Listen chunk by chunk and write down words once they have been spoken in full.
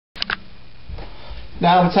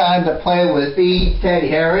Now it's time to play with me, Teddy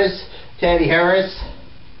Harris. Teddy Harris.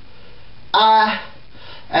 I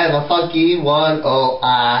am a funky one, oh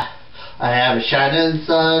I have a shining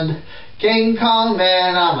sun. King Kong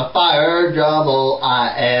man, I'm a fire drum, oh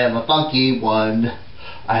I am a funky one.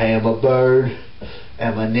 I am a bird,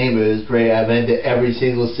 and my name is Ray. I've been to every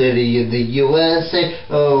single city in the USA.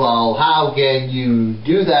 Oh, how can you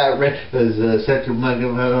do that, Ray?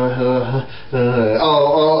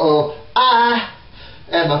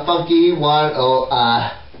 I am a funky one, oh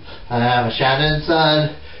I have a shining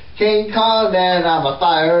sun. King Kong man, I'm a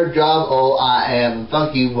fire drum, oh I am a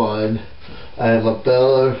funky one. I am a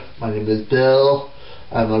Bill, my name is Bill.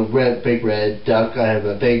 I'm a big red duck, I have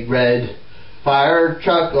a big red fire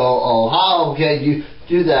truck, oh how can you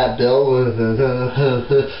do that, Bill?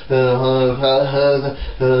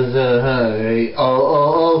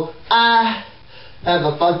 I am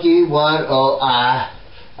a funky one, oh I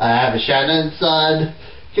have a shining sun.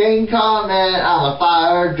 King Kong man, I'm a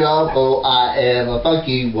fire drum, oh I am a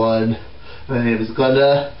funky one. My name is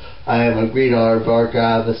Glenda, I am a green aardvark.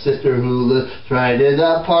 I have a sister who lives right in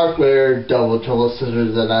that park. We're double trouble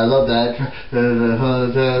sisters and I love that.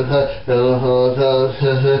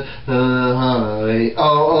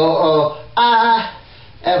 I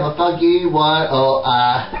am a funky one, oh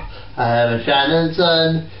I have a shining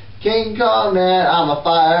sun. King Kong man, I'm a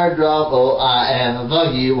fire drum, oh I am a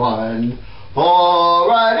funky one. I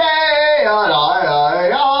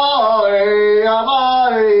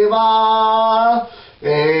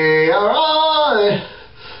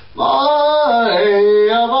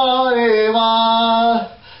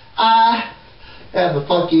am a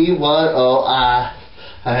funky one, oh I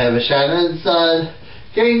have a shining sun.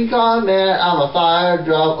 King Kong man, I'm a fire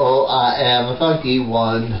drum, oh I am a funky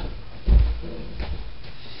one.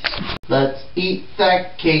 Let's eat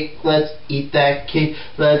that cake, let's eat that cake,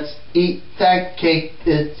 let's eat that cake,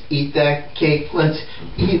 let's eat that cake, let's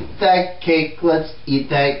eat that cake, let's eat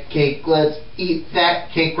that cake, let's eat that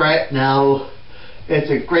cake right now. It's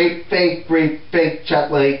a great big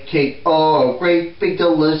chocolate cake, oh a great big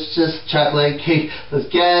delicious chocolate cake. Let's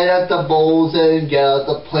get out the bowls and get out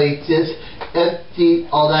the plates, just empty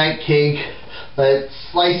all that cake. Let's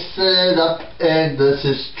slice it up, and this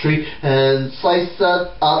is treat, and slice it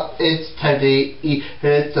up, it's time to eat.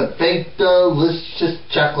 It's a big delicious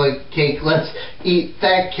chocolate cake. Let's eat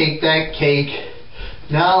that cake.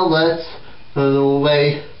 Now let's put it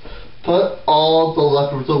away. Put all the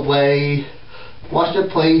leftovers away. Wash the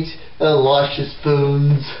plates and wash the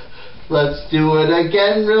spoons. Let's do it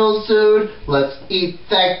again real soon. Let's eat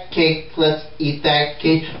that cake, let's eat that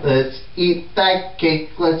cake, let's eat that cake,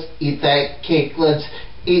 let's eat that cake, let's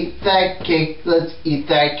eat that cake, let's eat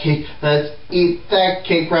that cake, let's eat that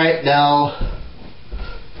cake right now.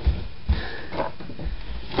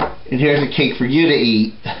 And here's a cake for you to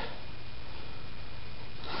eat.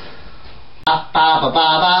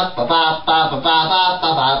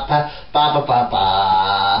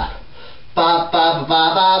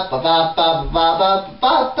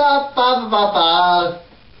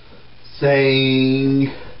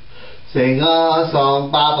 Sing a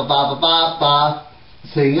song, ba ba ba ba ba ba.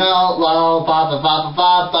 Sing out loud, ba ba ba ba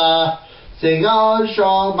ba ba. Sing out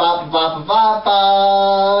strong, ba ba ba ba ba ba.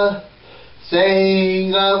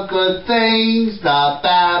 Sing of good things, not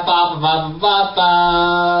bad, ba ba ba ba ba ba.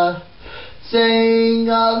 Sing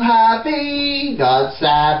of happy, not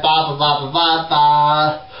sad, ba ba ba ba ba ba.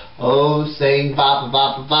 Oh, sing ba ba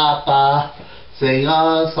ba ba ba ba. Sing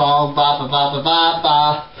a song, ba ba ba ba ba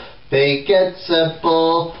ba. Make it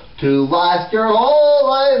simple to last your whole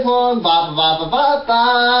life long, ba ba ba ba ba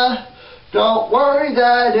ba. Don't worry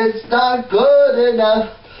that it's not good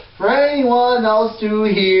enough for anyone else to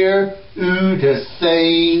hear. Ooh, just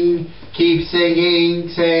sing, keep singing,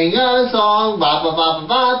 sing a song, ba ba ba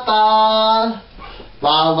ba ba ba.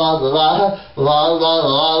 La la la la la la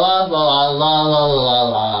la la la la la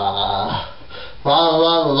la la. La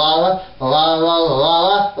la la la la la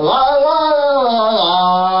la la la la.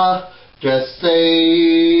 Just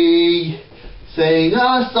sing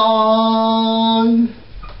a song.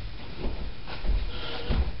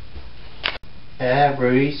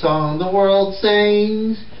 Every song the world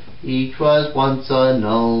sings, each was once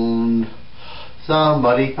unknown.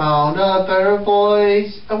 Somebody found a better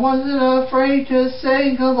voice and wasn't afraid to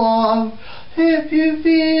sing along. If you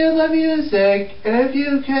feel the music and if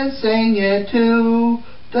you can sing it too,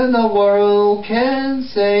 then the world can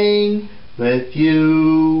sing with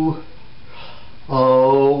you.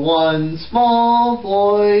 Oh, one small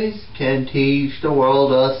voice can teach the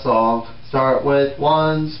world a song. Start with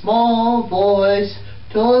one small voice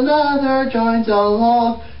till another joins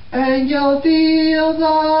along, and you'll feel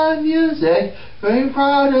the music very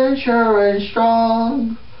proud and sure and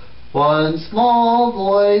strong. One small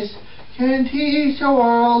voice can teach the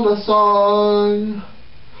world a song.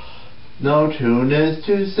 No tune is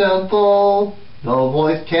too simple, no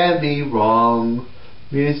voice can be wrong.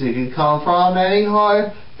 Music can come from any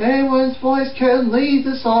heart, anyone's voice can lead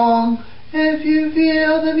the song. If you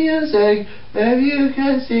feel the music, if you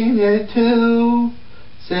can sing it too,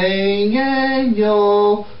 sing and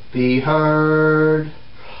you'll be heard.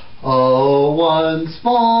 Oh, one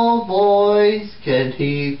small voice can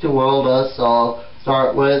teach the world a song.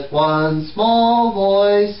 Start with one small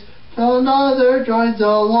voice, till another joins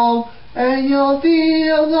along, and you'll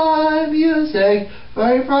feel the music,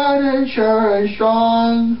 very proud and sure and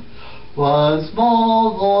strong. One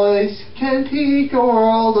small voice can teach the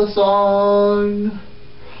world a song.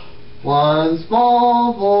 One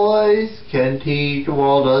small voice can teach the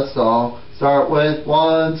world a song. Start with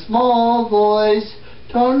one small voice,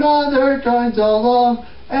 till another joins along,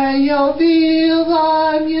 and you'll feel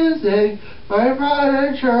the music, very proud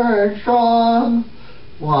and sure and strong.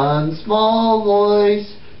 One small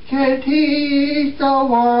voice can teach the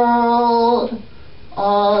world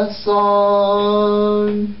a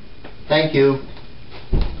song. Thank you.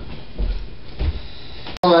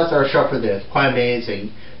 Well, that's our show for this. Quite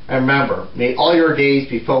amazing. And remember, may all your days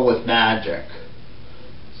be filled with magic.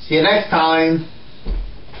 See you next time.